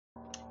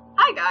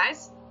Hi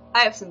guys!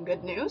 I have some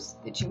good news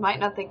that you might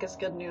not think is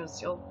good news.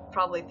 You'll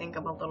probably think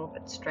I'm a little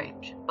bit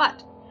strange.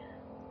 But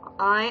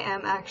I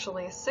am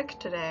actually sick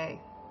today.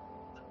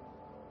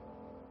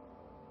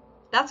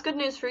 That's good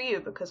news for you,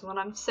 because when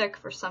I'm sick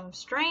for some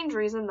strange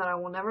reason that I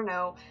will never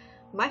know,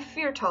 my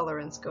fear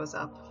tolerance goes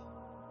up.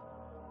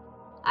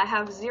 I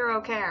have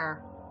zero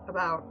care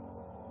about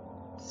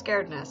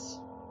scaredness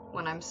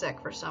when I'm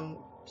sick for some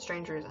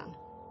strange reason.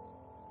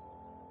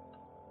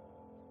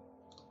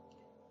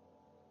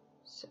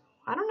 So,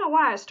 I don't know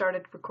why I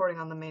started recording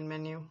on the main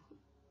menu,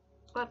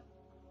 but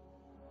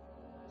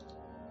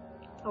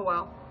oh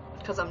well,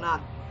 because I'm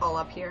not all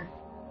up here,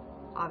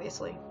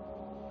 obviously.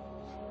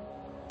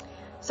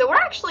 So we're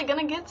actually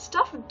gonna get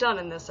stuff done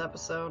in this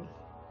episode.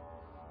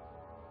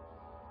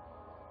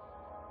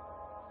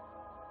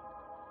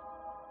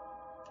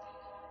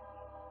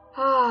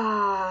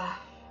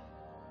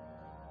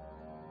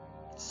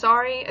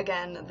 Sorry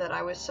again that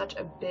I was such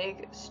a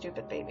big,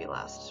 stupid baby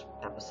last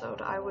episode.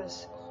 I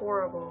was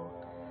horrible.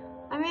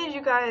 I made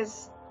you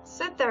guys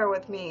sit there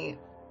with me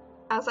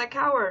as I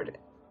cowered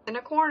in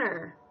a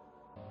corner.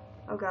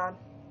 Oh god.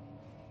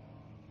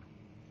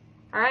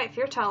 Alright,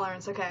 fear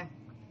tolerance, okay.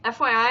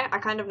 FYI, I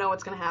kind of know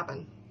what's gonna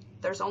happen.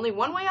 There's only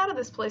one way out of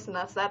this place, and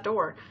that's that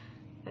door.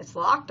 It's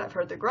locked, I've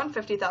heard the grunt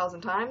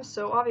 50,000 times,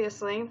 so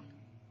obviously,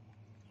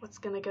 what's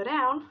gonna go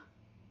down?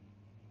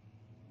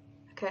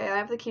 Okay, I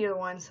have the key to the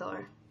wine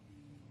cellar.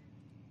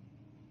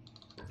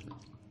 I'm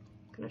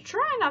gonna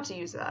try not to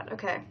use that,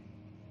 okay.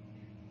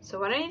 So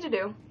what I need to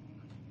do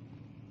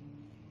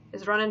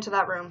is run into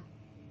that room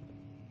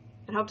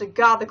and hope to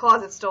God the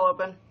closet's still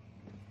open.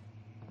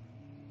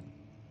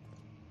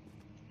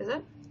 Is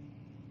it?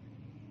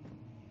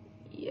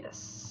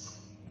 Yes.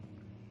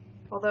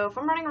 Although, if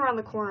I'm running around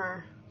the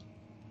corner,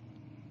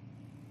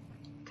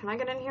 can I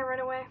get in here right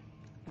away?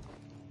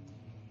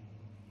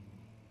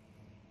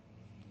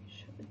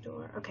 Shut the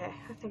door. Okay,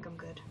 I think I'm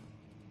good.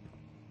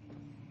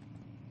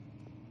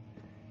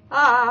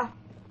 Ah!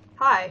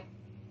 Hi.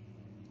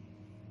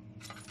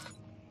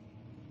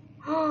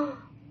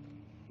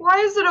 Why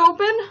is it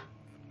open?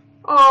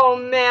 Oh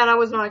man, I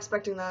was not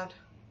expecting that.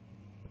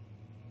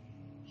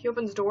 He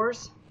opens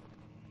doors.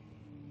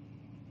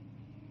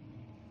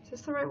 Is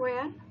this the right way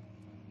in?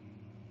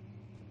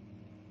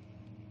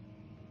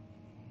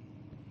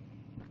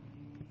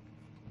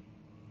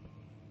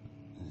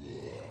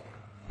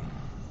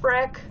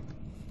 Frick.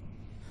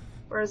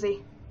 Where is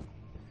he?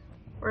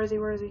 Where is he?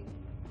 Where is he?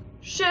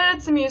 Shit,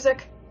 it's the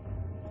music.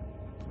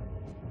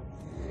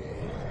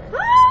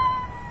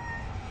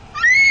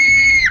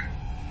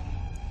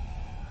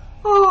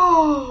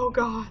 Oh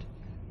god.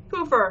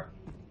 Poofer.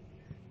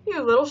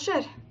 You little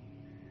shit.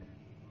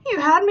 You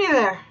had me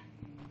there.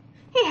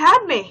 He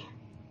had me.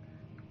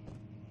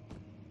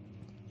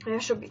 I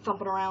should be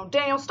thumping around.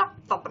 Daniel, stop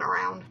thumping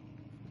around.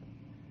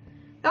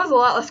 That was a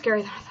lot less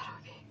scary than I thought it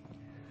would be.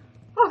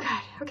 Oh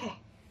god, okay.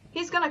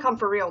 He's gonna come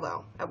for real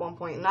though, at one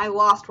point, and I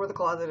lost where the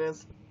closet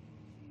is.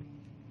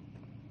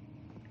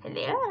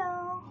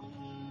 Hello?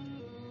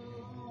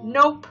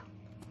 Nope.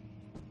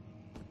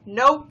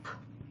 Nope.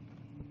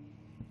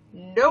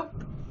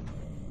 Nope.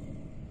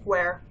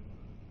 Where?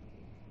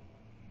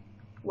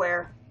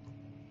 Where?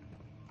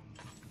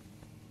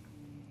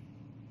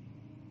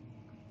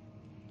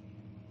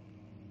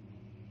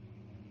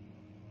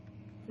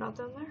 Not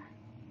down there?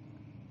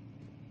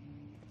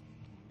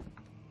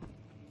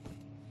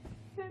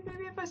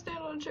 Maybe if I stand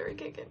on a chair he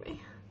can't get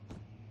me.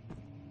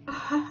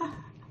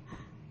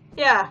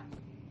 Yeah.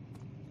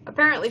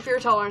 Apparently fear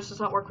tolerance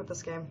does not work with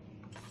this game.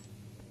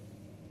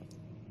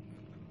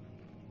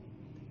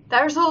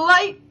 There's a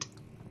light!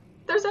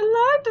 There's a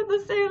light in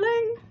the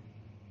ceiling!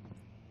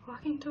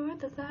 Walking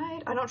toward the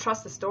light. I don't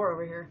trust this door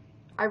over here.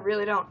 I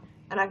really don't.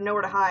 And I've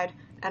nowhere to hide.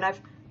 And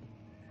I've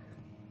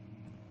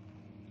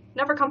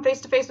never come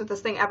face to face with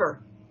this thing ever.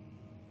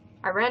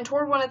 I ran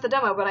toward one at the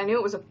demo, but I knew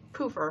it was a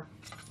poofer.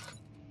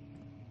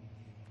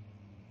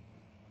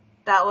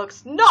 That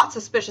looks not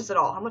suspicious at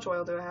all. How much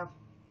oil do I have?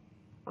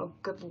 Oh,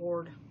 good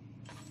lord.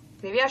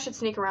 Maybe I should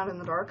sneak around in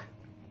the dark.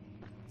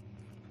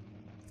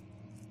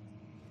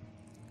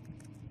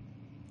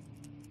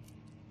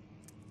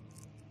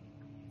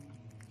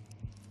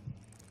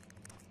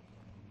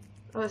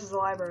 Oh, this is the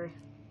library.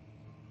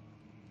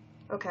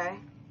 Okay.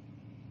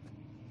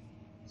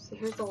 So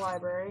here's the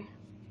library.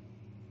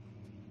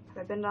 Have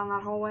I been down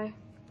that hallway?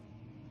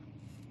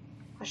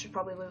 I should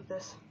probably loot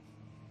this.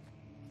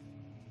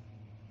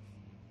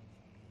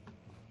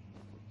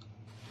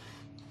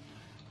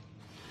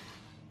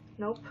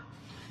 Nope.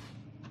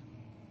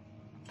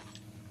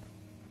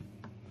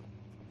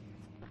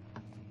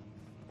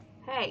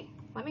 Hey,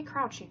 let me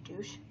crouch, you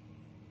douche.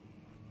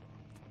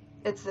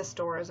 It's this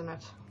door, isn't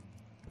it?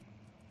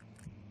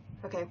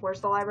 Okay, where's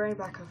the library?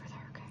 Back over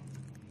there, okay.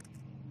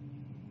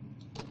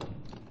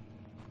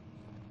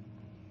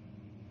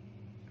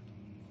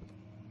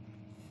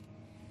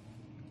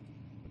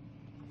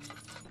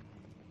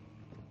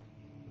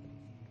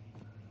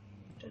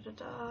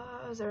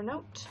 Is there a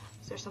note?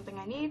 Is there something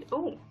I need?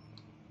 Ooh.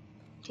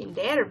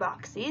 Tinder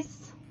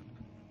boxes.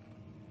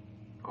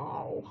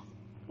 Oh, Oh.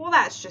 Well,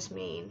 that's just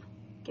mean.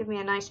 Give me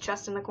a nice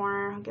chest in the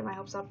corner. I'll get my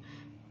hopes up.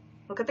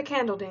 Look at the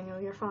candle,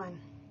 Daniel. You're fine.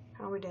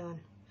 How are we doing?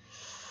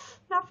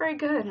 Not very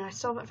good, and I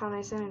still haven't found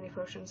any sanity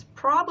potions.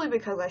 Probably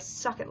because I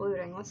suck at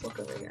looting. Let's look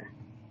over here.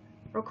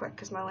 Real quick,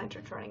 because my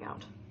lantern's running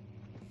out.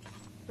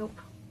 Nope.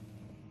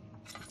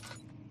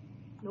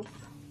 Nope.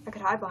 I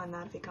could hide behind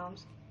that if he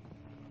comes.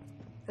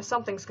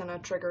 Something's gonna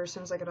trigger as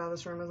soon as I get out of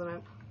this room, isn't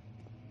it?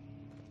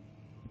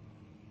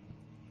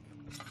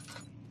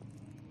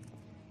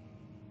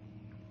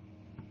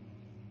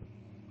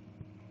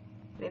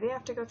 Maybe I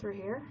have to go through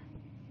here?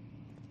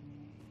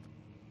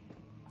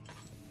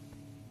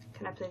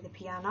 Can I play the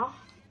piano?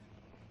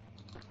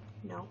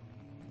 No.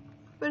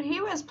 But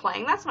he was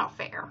playing, that's not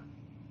fair.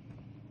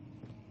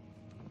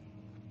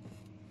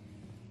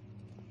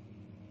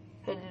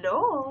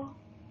 Hello?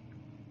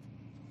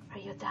 Are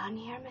you down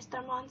here,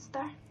 Mr. Monster?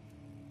 Are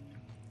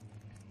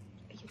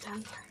you down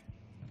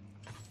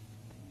here?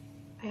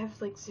 I have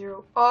like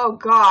 0. Oh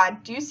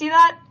god, do you see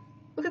that?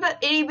 Look at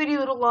that itty bitty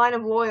little line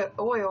of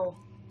oil.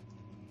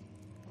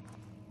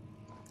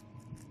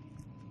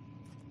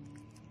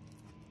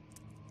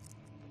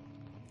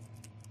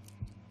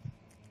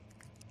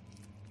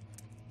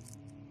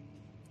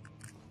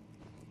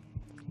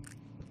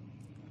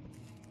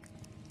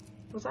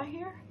 Was I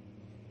here?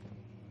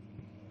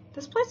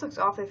 This place looks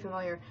awfully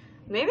familiar.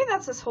 Maybe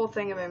that's this whole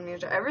thing of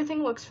Amnesia.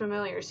 Everything looks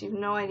familiar, so you've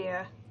no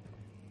idea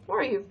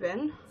where you've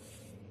been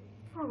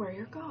or where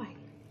you're going.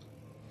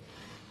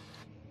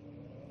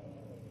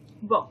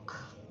 Book.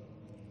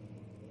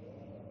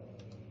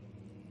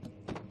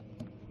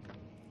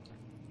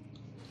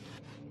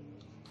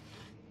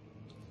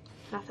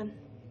 Nothing.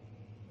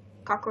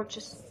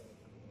 Cockroaches.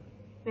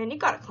 Man, you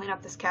gotta clean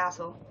up this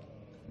castle.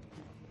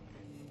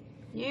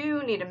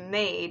 You need a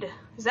maid.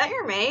 Is that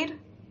your maid?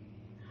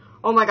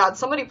 Oh my god,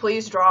 somebody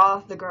please draw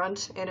the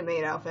grunt in a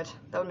maid outfit.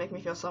 That would make me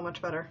feel so much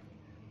better.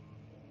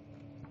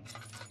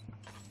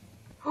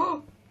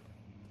 Oh!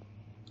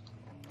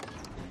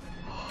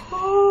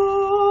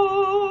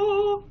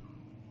 Oh!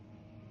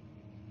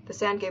 The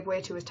sand gave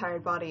way to his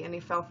tired body and he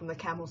fell from the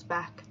camel's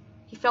back.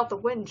 He felt the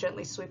wind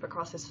gently sweep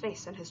across his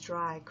face and his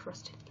dry,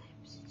 crusted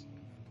lips.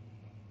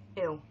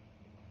 Ew.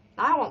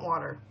 I want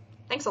water.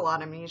 Thanks a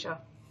lot,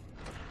 Amnesia.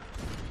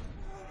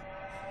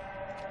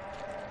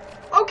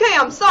 Okay,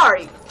 I'm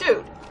sorry.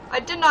 Dude,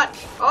 I did not...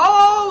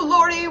 Oh,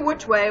 lordy,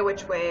 which way,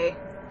 which way?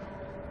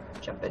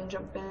 Jump in,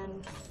 jump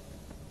in.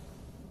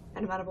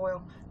 And I'm out of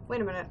oil.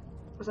 Wait a minute.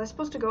 Was I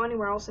supposed to go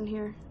anywhere else in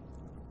here?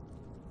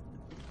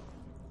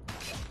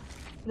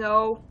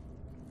 No.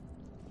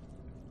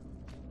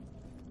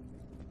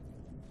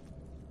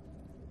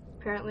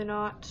 Apparently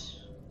not.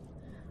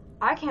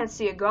 I can't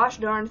see a gosh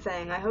darn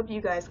thing. I hope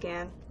you guys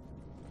can.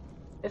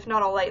 If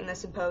not, I'll lighten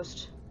this in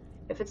post.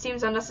 If it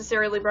seems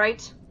unnecessarily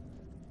bright...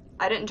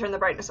 I didn't turn the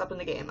brightness up in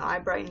the game. I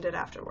brightened it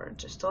afterward,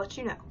 just to let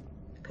you know.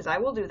 Because I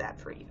will do that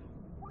for you.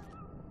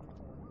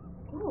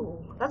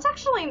 Ooh, that's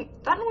actually...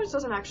 That noise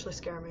doesn't actually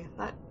scare me.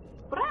 That...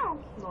 Wow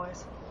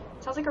noise.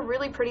 Sounds like a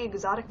really pretty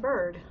exotic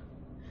bird.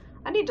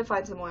 I need to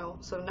find some oil.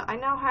 So I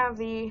now have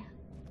the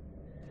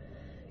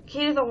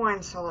key to the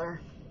wine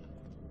cellar.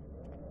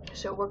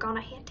 So we're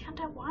gonna head down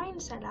to Wine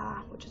Cellar,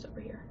 which is over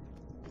here.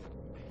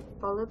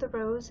 Follow the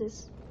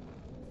roses.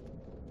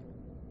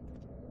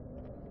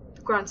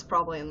 Grunt's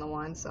probably in the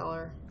wine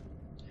cellar.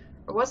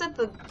 Or was it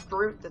the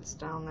brute that's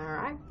down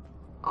there?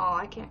 Oh,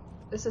 I can't...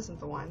 This isn't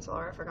the wine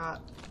cellar, I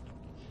forgot.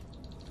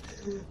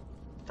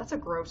 That's a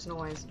gross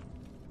noise.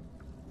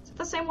 Is it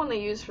the same one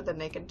they use for the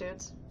naked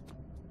dudes?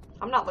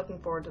 I'm not looking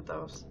forward to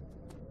those.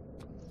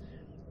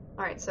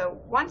 Alright,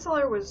 so wine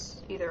cellar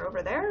was either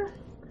over there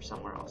or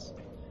somewhere else.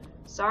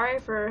 Sorry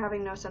for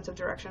having no sense of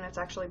direction. It's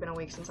actually been a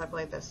week since I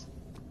played this.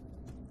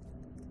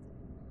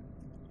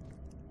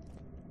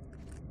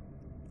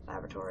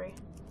 Laboratory.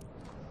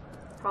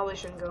 Probably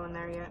shouldn't go in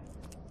there yet.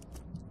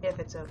 If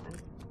it's open.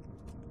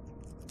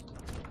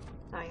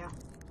 Oh yeah.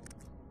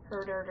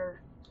 Herder.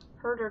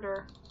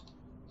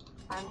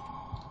 I'm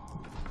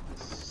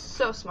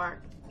so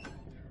smart.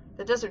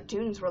 The desert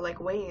dunes were like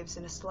waves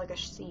in a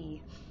sluggish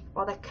sea.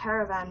 While the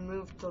caravan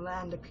moved, the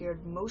land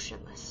appeared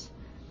motionless.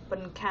 But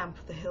in camp,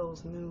 the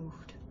hills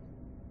moved.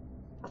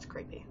 That's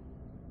creepy.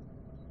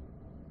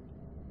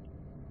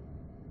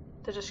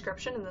 The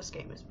description in this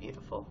game is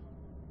beautiful.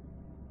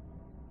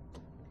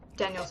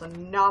 Daniel's a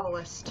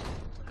novelist.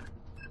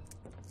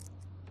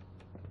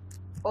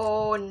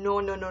 Oh,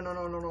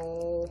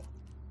 no.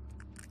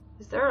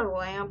 Is there a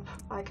lamp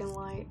I can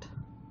light?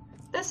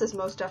 This is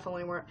most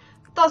definitely where...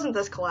 Doesn't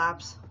this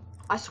collapse?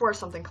 I swear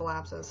something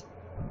collapses.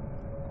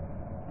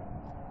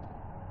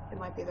 It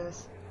might be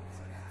this.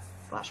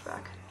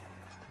 Flashback.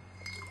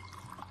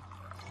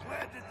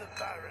 Where did the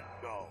Baron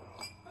go?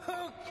 Who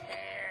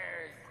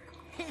cares?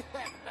 He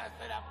left us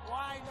enough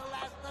wine to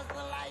last us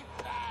a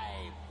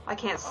lifetime. I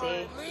can't Or see.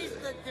 at least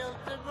until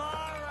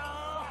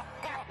tomorrow.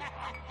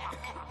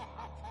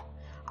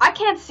 I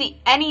can't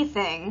see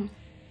anything.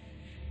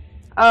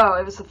 Oh,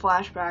 it was the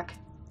flashback.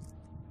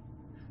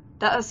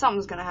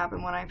 Something's gonna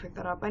happen when I pick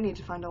that up. I need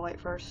to find a light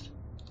first.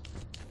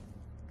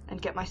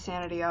 and get my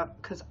sanity up,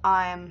 because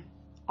I'm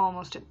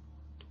almost at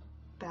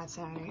bad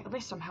sanity. At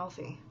least I'm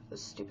healthy.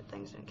 Those stupid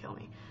things didn't kill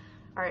me.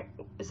 Alright,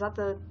 is that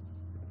the...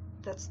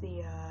 That's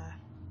the,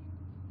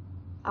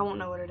 I won't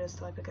know what it is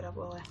till I pick it up,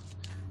 will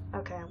I?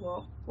 Okay,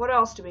 well, what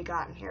else do we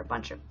got in here? A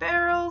bunch of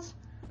barrels.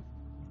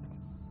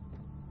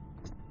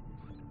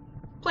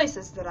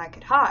 Places that I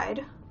could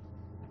hide.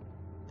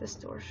 This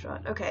door's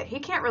shut. Okay, he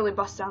can't really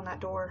bust down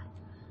that door.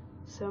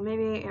 So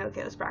maybe...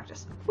 Okay, let's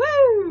practice.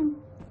 Woo!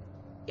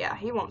 Yeah,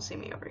 he won't see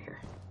me over here.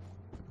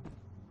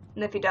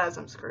 And if he does,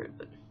 I'm screwed,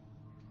 but...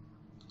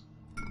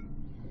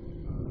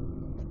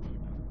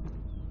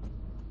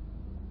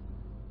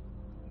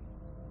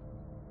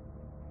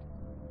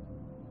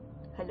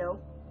 Hello?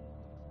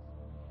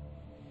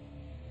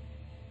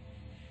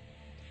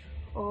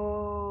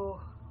 Oh,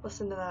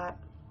 listen to that.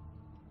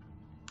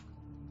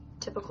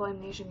 Typical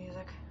Amnesia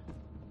music.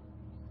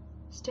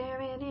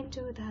 Staring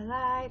into the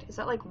light. Is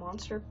that like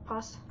monster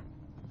pus?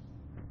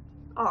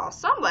 Oh,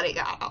 somebody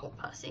got all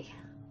pussy.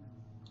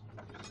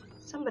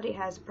 Somebody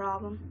has a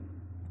problem.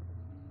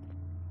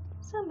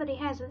 Somebody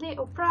has a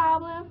little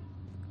problem.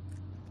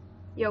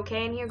 You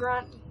okay in here,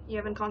 Grunt? You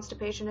having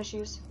constipation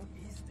issues?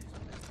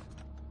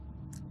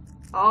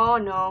 Oh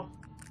no.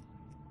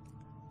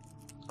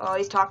 Oh,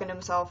 he's talking to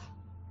himself.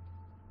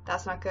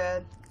 That's not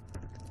good.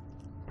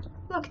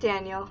 Look,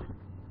 Daniel.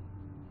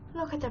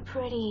 Look at the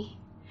pretty.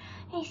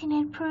 Isn't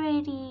it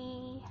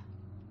pretty?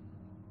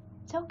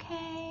 It's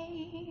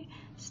okay.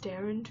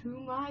 Stare into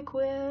my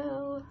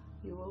quill.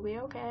 You will be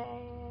okay.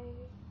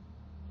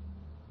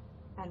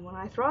 And when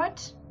I throw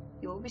it,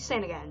 you will be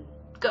sane again.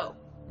 Go.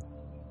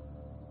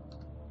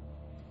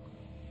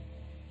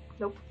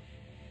 Nope.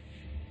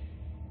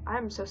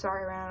 I'm so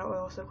sorry I ran out of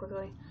oil so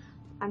quickly.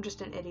 I'm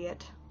just an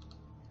idiot.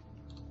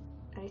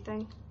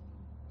 Anything?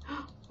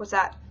 What's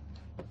that?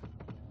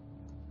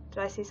 Did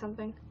I see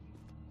something?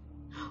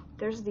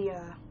 There's the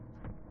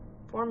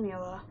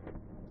formula.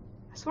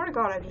 I swear to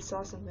God I just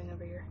saw something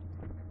over here.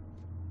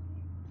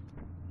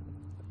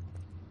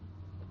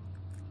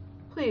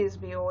 Please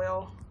be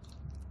oil.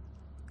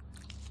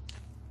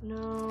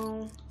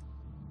 No.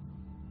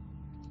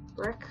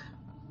 Brick.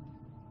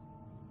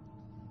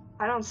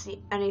 I don't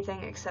see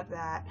anything except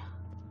that.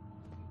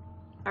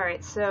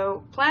 Alright,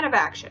 so plan of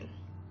action.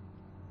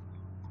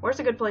 Where's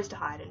a good place to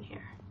hide in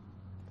here?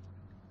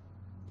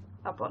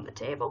 Up on the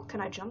table? Can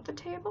I jump the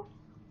table?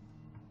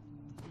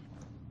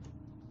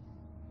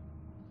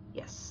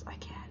 Yes, I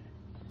can.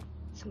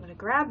 So I'm gonna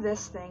grab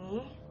this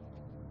thingy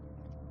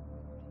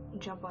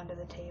and jump onto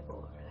the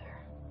table over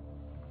there.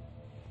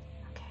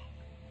 Okay.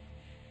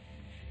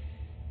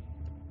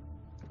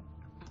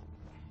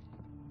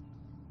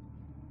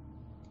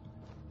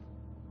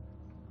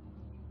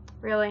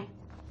 Really?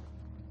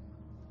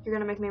 You're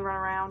gonna make me run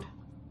around?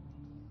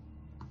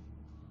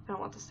 I don't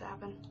want this to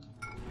happen.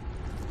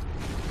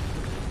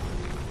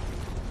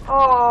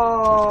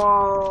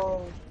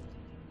 Oh.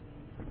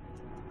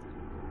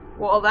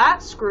 Well,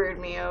 that screwed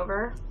me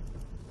over.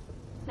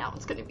 Now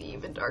it's gonna be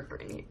even darker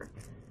in here.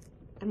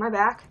 Am I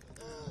back?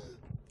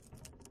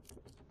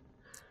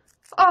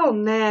 Oh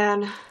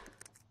man.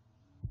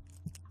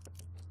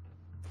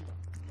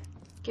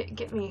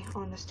 Get me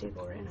on this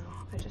table right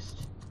now.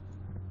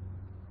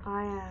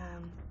 I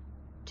am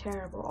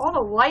terrible. All the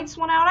lights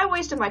went out. I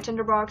wasted my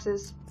tinder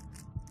boxes.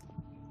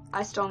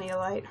 I still need a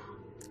light.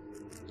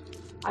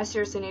 I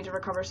seriously need to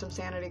recover some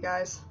sanity,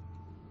 guys.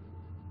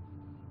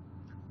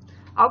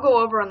 I'll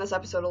go over on this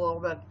episode a little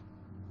bit.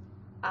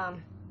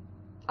 I'm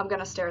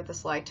gonna stare at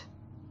this light.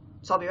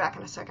 So I'll be back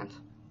in a second.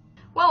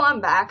 Well, I'm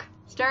back.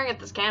 Staring at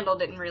this candle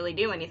didn't really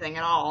do anything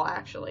at all,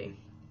 actually.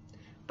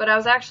 But I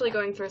was actually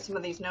going through some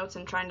of these notes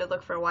and trying to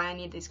look for why I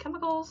need these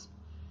chemicals.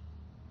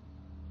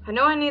 I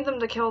know I need them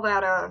to kill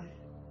that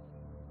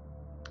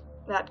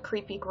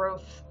creepy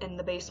growth in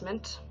the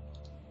basement.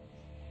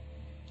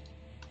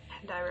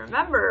 And I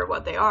remember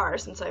what they are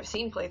since I've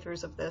seen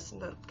playthroughs of this, and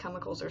the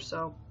chemicals are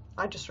so...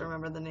 I just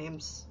remember the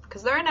names.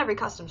 Because they're in every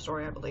custom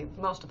story, I believe.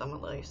 Most of them,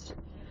 at least.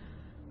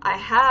 I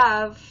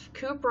have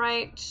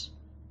cuprite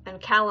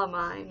and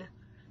calamine,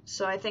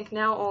 so I think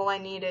now all I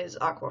need is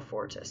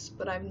aquafortis.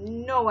 But I have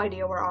no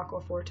idea where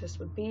aquafortis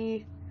would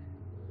be.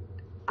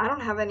 I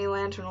don't have any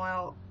lantern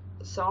oil,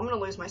 so I'm going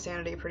to lose my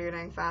sanity pretty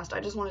dang fast.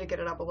 I just wanted to get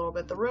it up a little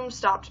bit. The room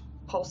stopped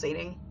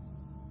pulsating.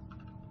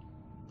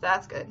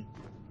 That's good.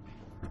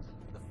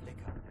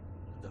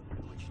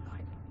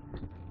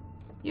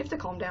 You have to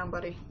calm down,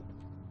 buddy.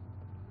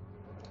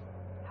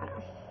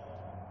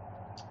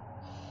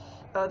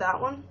 Oh, that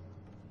one?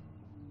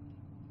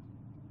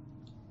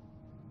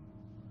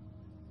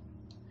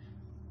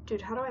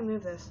 Dude, how do I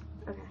move this?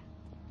 Okay.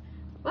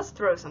 Let's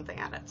throw something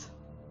at it.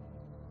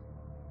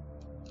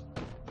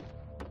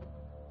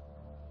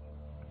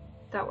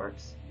 That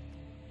works.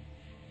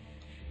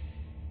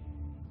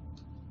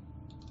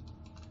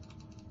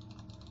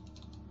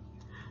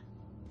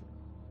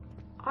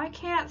 I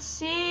can't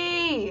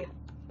see!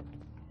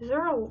 Is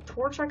there a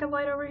torch I could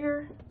light over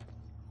here?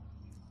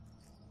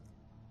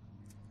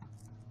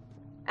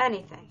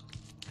 Anything.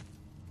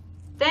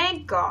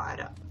 Thank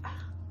God.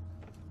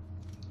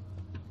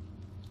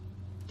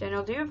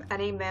 Daniel, do you have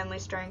any manly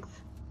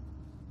strength?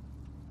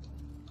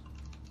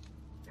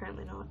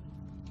 Apparently not.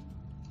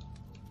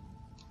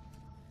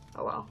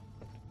 Oh well.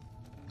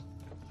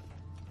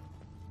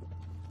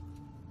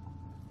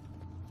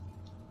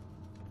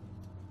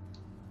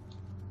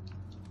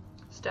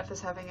 Steph is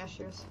having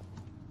issues.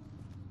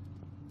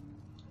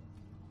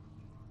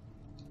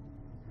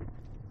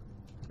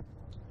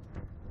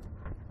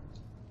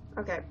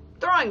 Okay,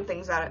 throwing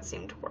things at it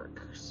seemed to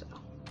work, so.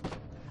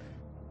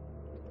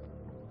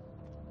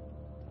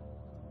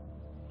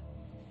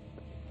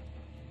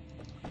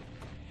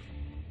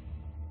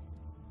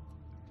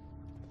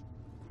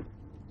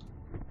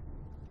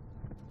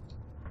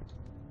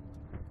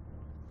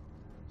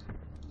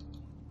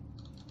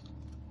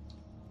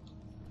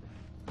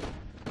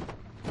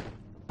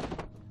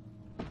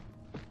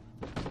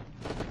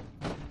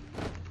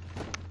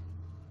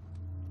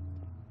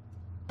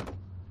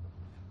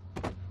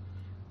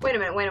 Wait a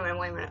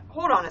minute.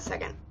 Hold on a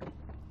second.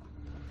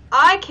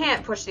 I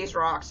can't push these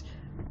rocks,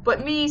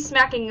 but me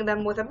smacking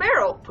them with a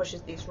barrel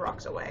pushes these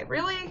rocks away.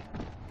 Really?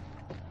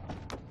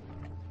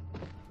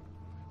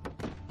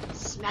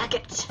 Smack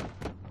it.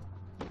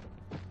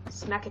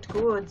 Smack it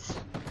good.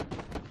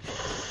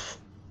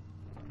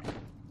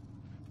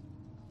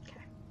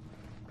 Okay.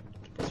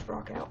 Get this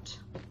rock out.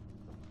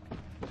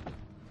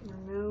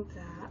 Remove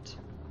that.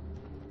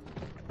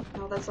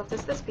 All that's left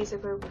is this piece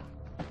of poop.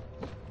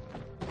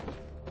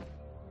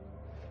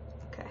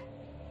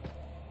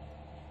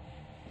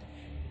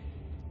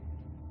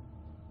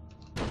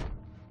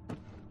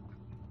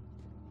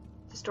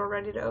 Door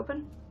ready to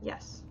open?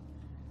 Yes.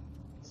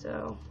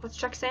 So let's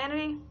check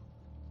sanity.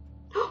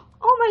 Oh,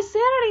 my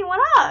sanity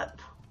went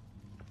up.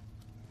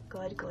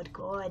 Good.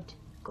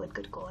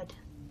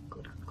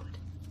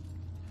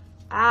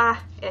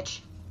 Ah,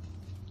 itch.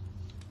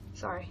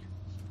 Sorry.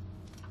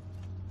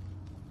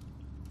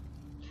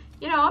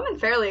 You know, I'm in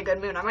fairly a good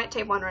mood. I might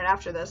tape one right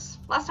after this.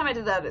 Last time I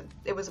did that,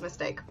 it was a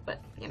mistake,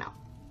 but you know,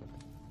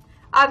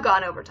 I've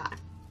gone over time.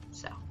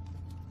 So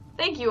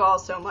thank you all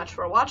so much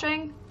for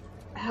watching.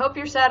 I hope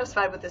you're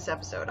satisfied with this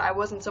episode. I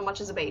wasn't so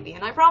much as a baby,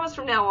 and I promise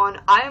from now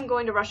on, I am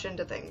going to rush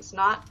into things,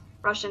 not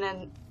rushing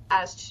in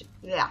as,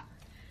 yeah.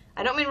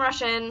 I don't mean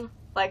rush in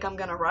like I'm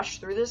gonna rush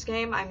through this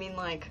game. I mean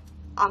like,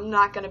 I'm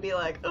not gonna be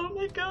like, oh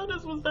my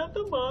goodness, was that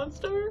the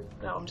monster?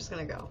 No, I'm just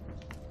gonna go.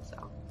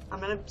 So, I'm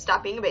gonna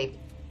stop being a baby.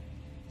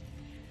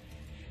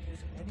 Is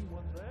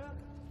anyone there?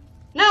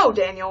 No,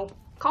 Daniel,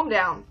 calm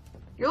down.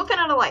 You're looking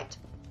at a light.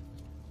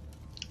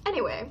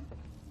 Anyway.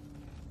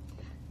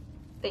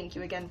 Thank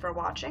you again for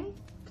watching.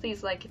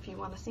 Please like if you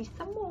want to see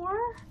some more,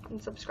 and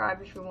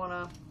subscribe if you want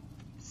to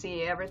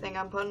see everything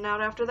I'm putting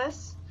out after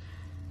this.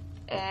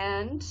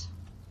 And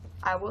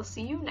I will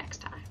see you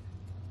next time.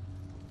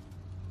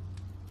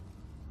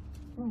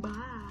 Bye.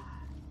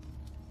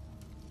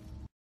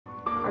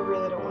 I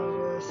really don't want to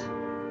do this.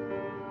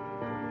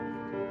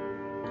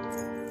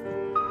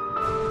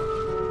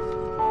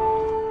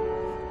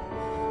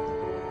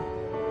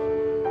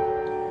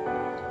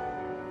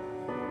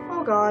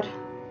 Oh God.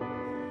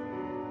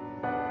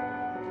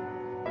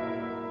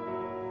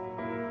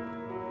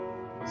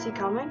 Is he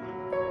coming?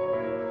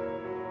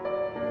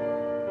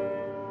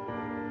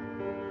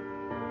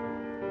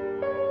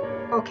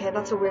 Okay,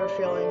 that's a weird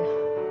feeling.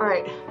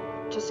 Alright,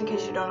 just in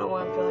case you don't know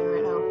what I'm feeling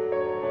right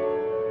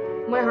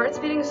now. My heart's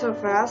beating so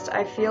fast,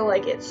 I feel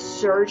like it's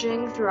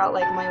surging throughout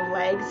like my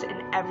legs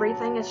and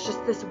everything. It's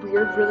just this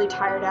weird, really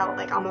tired out,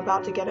 like I'm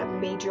about to get a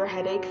major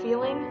headache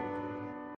feeling.